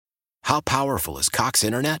How powerful is Cox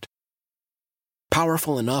Internet?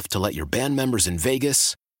 Powerful enough to let your band members in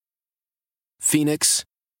Vegas, Phoenix,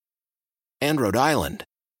 and Rhode Island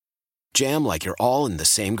jam like you're all in the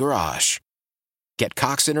same garage. Get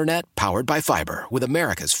Cox Internet powered by fiber with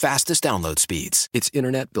America's fastest download speeds. It's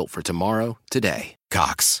internet built for tomorrow, today.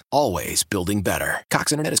 Cox, always building better.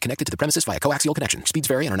 Cox Internet is connected to the premises via coaxial connection. Speeds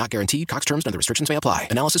vary and are not guaranteed. Cox terms and other restrictions may apply.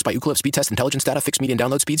 Analysis by Ookla Speed Test Intelligence Data. Fixed median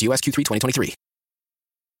download speeds. US Q3 2023.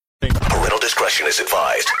 Parental discretion is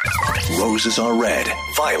advised. Roses are red,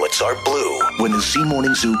 violets are blue. When the Z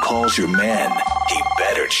Morning Zoo calls your man, he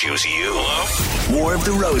better choose you. Hello? War of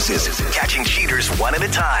the Roses, catching cheaters one at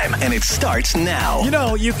a time, and it starts now. You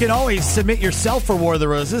know, you can always submit yourself for War of the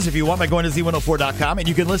Roses if you want by going to Z104.com, and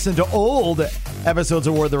you can listen to old episodes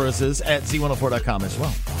of War of the Roses at Z104.com as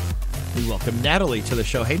well. We welcome Natalie to the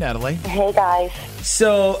show. Hey, Natalie. Hey, guys.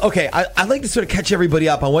 So, okay, I'd like to sort of catch everybody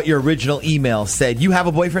up on what your original email said. You have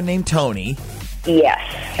a boyfriend named Tony. Yes.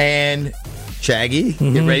 And Shaggy,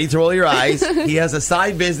 get ready to roll your eyes. He has a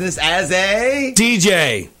side business as a...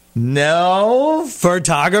 DJ. No.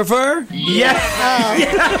 Photographer? Yes.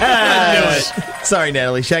 Sorry,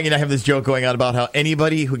 Natalie. Shaggy and I have this joke going on about how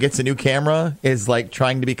anybody who gets a new camera is like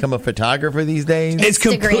trying to become a photographer these days. It's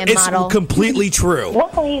completely true. Well,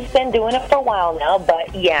 he's been doing it for a while now,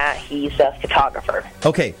 but yeah, he's a photographer.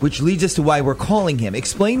 Okay, which leads us to why we're calling him.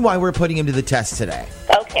 Explain why we're putting him to the test today.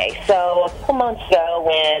 Okay, so a couple months ago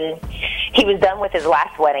when he was done with his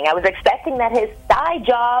last wedding, I was expecting that his side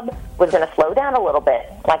job was going to slow down a little bit,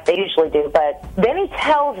 like they usually do, but then he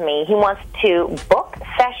tells me he wants to book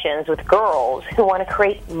sessions with girls who want to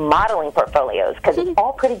create modeling portfolios because it's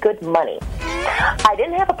all pretty good money. I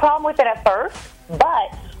didn't have a problem with it at first,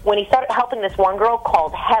 but when he started helping this one girl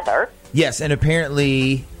called Heather... Yes, and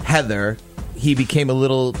apparently Heather... He became a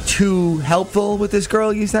little too helpful with this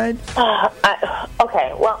girl, you said?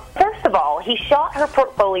 Okay, well, first of all, he shot her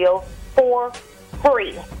portfolio for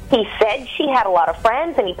free. He said she had a lot of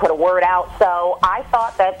friends, and he put a word out, so I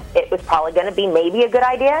thought that it was probably going to be maybe a good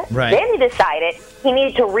idea. Right. Then he decided he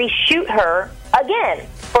needed to reshoot her again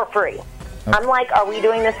for free. Okay. I'm like, are we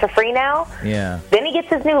doing this for free now? Yeah. Then he gets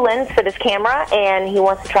his new lens for this camera, and he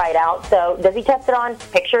wants to try it out. So does he test it on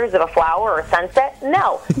pictures of a flower or a sunset?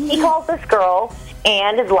 No. He calls this girl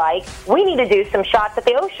and is like, we need to do some shots at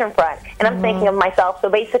the ocean front. And I'm thinking of myself, so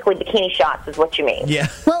basically bikini shots is what you mean. Yeah.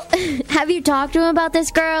 Well, have you talked to him about this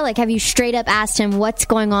girl? Like, have you straight up asked him what's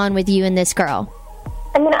going on with you and this girl?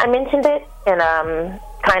 I mean, I mentioned it in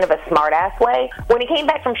kind of a smart-ass way. When he came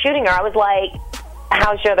back from shooting her, I was like...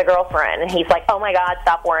 how's your other girlfriend? And he's like, oh, my God,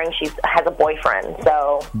 stop worrying. She has a boyfriend,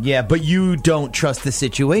 so... Yeah, but you don't trust the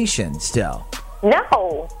situation still.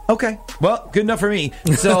 No. Okay. Well, good enough for me.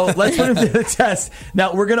 So let's put him to the test.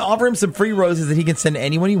 Now, we're going to offer him some free roses that he can send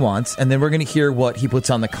anyone he wants, and then we're going to hear what he puts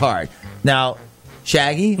on the card. Now,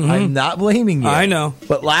 Shaggy, I'm not blaming you. I know.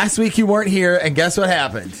 But last week you weren't here, and guess what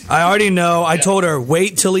happened? I already know. I told her,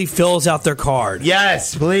 wait till he fills out their card.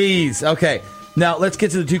 Yes, please. Okay. Now, let's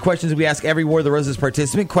get to the two questions we ask every War of the Roses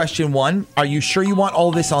participant. Question 1, are you sure you want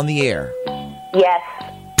all this on the air? Yes.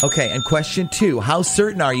 Okay, and question 2, how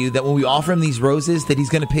certain are you that when we offer him these roses that he's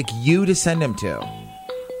going to pick you to send them to?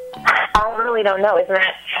 I really don't know. Isn't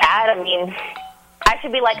that sad? I mean, I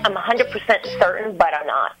should be like, I'm 100% certain, but I'm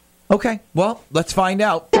not. Okay, well, let's find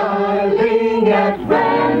out. Darling at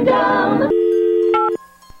random.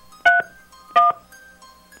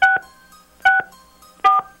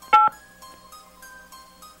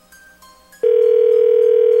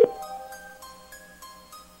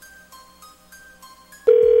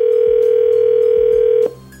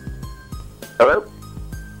 Hello?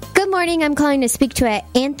 Good morning. I'm calling to speak to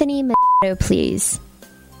Anthony Machado, please.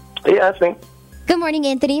 Yeah, that's me. Good morning,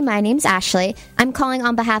 Anthony. My name's Ashley. I'm calling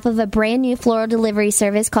on behalf of a brand new floral delivery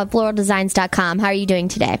service called floraldesigns.com. How are you doing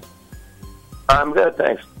today? I'm good,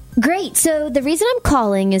 thanks. Great. So the reason I'm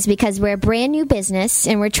calling is because we're a brand new business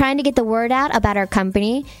and we're trying to get the word out about our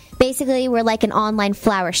company. Basically, we're like an online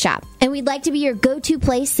flower shop, and we'd like to be your go-to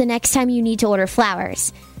place the next time you need to order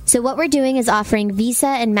flowers. So what we're doing is offering Visa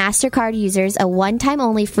and MasterCard users a one-time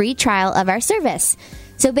only free trial of our service.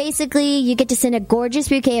 So basically, you get to send a gorgeous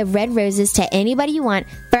bouquet of red roses to anybody you want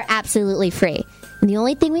for absolutely free. And the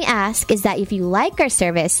only thing we ask is that if you like our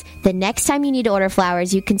service, the next time you need to order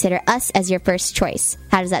flowers, you consider us as your first choice.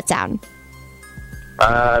 How does that sound?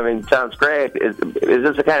 It sounds great. Is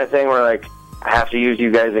this the kind of thing where, like, I have to use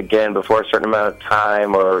you guys again before a certain amount of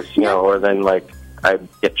time, or, you know, or then, like, I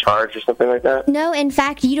get charged or something like that? No, in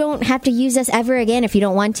fact, you don't have to use us ever again if you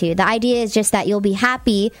don't want to. The idea is just that you'll be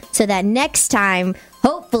happy so that next time,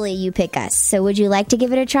 hopefully, you pick us. So would you like to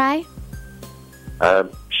give it a try?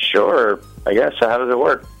 Sure, I guess. So how does it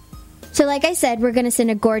work? So like I said, we're going to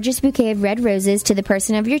send a gorgeous bouquet of red roses to the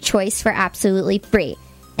person of your choice for absolutely free.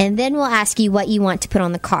 And then we'll ask you what you want to put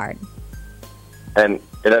on the card. And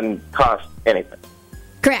it doesn't cost anything.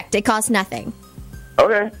 Correct. It costs nothing.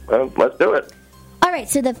 Okay, well, let's do it. All right,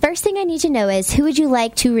 so the first thing I need to know is, who would you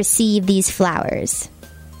like to receive these flowers?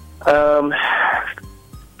 I'd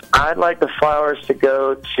like the flowers to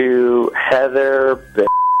go to Heather.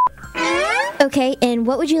 Okay, and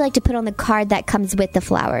what would you like to put on the card that comes with the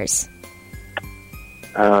flowers?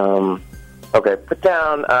 Okay, put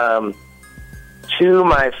down to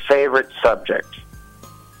my favorite subject.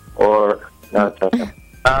 Or no, it's okay.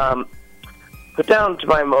 Put down to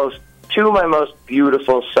my most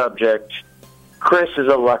beautiful subject. Chris is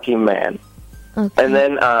a lucky man. Okay.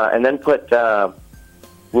 And then put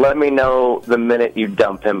let me know the minute you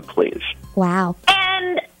dump him, please. Wow.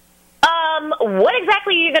 And what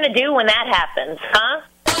exactly are you going to do when that happens, huh?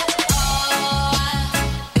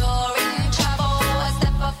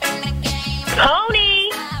 Tony,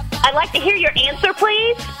 I'd like to hear your answer,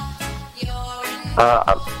 please.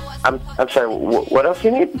 I'm sorry. What else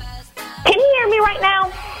you need? Can you hear me right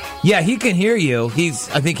now? Yeah, he can hear you.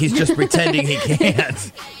 I think he's just pretending he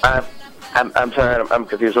can't. I'm sorry. I'm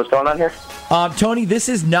confused. What's going on here? Tony, this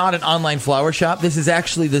is not an online flower shop. This is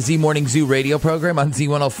actually the Z Morning Zoo radio program on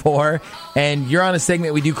Z104. And you're on a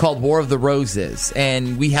segment we do called War of the Roses.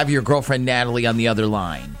 And we have your girlfriend, Natalie, on the other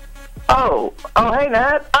line. Oh, hey,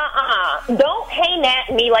 Nat. Don't hey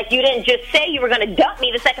Nat me like you didn't just say you were going to dump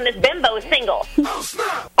me the second this bimbo is single.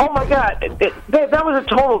 Oh my God, babe, that was a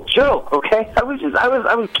total joke. Okay, I was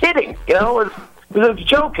kidding. You know, it was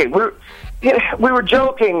joking. We were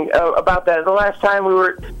joking about that. The last time we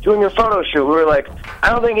were doing your photo shoot, we were like, I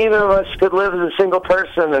don't think either of us could live as a single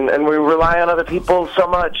person, and we rely on other people so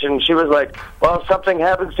much. And she was like, well, if something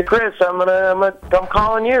happens to Chris, I'm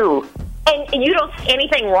calling you. And you don't see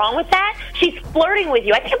anything wrong with that? She's flirting with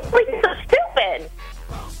you. I can't believe you're so stupid.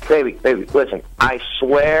 Baby, listen. I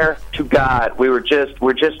swear to God, we're just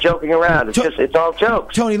joking around. It's all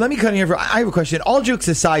jokes. Tony, let me cut in here. I have a question. All jokes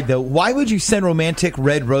aside, though, why would you send romantic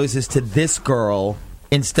red roses to this girl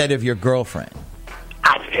instead of your girlfriend?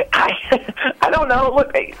 I don't know.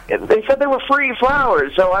 Look, they said they were free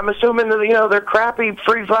flowers, so I'm assuming that they're crappy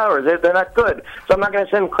free flowers. They're not good. So I'm not going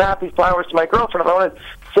to send crappy flowers to my girlfriend. If I want to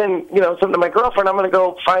send something to my girlfriend, I'm going to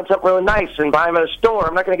go find something really nice and buy them at a store.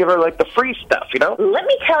 I'm not going to give her like the free stuff. Let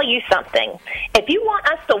me tell you something. If you want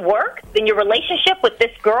us to work, then your relationship with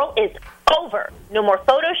this girl is over. No more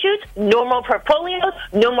photo shoots, no more portfolios,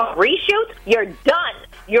 no more reshoots. You're done.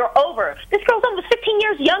 You're over. This girl's almost 15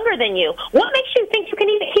 years younger than you. What makes you think you can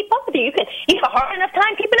even keep up with you? You have a hard enough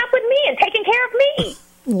time keeping up with me and taking care of me.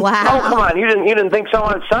 Wow. Oh, come on. You didn't think so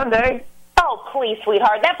on Sunday. Oh, please,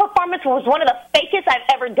 sweetheart. That performance was one of the fakest I've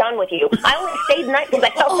ever done with you. I only stayed the night because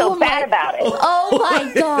I felt so bad about it. Oh,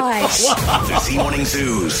 my gosh. The Z Morning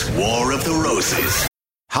Zoo's War of the Roses.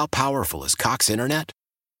 How powerful is Cox Internet?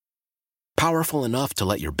 Powerful enough to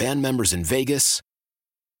let your band members in Vegas,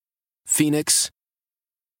 Phoenix,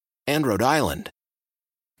 and Rhode Island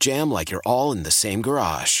jam like you're all in the same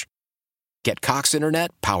garage. Get Cox Internet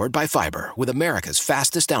powered by fiber with America's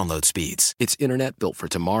fastest download speeds. It's internet built for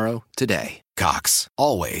tomorrow, today. Cox,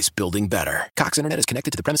 always building better. Cox Internet is connected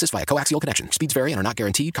to the premises via coaxial connection. Speeds vary and are not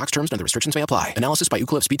guaranteed. Cox terms and other restrictions may apply. Analysis by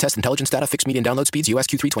Ookla of Speed Test Intelligence Data. Fixed median download speeds. US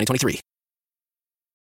Q3 2023.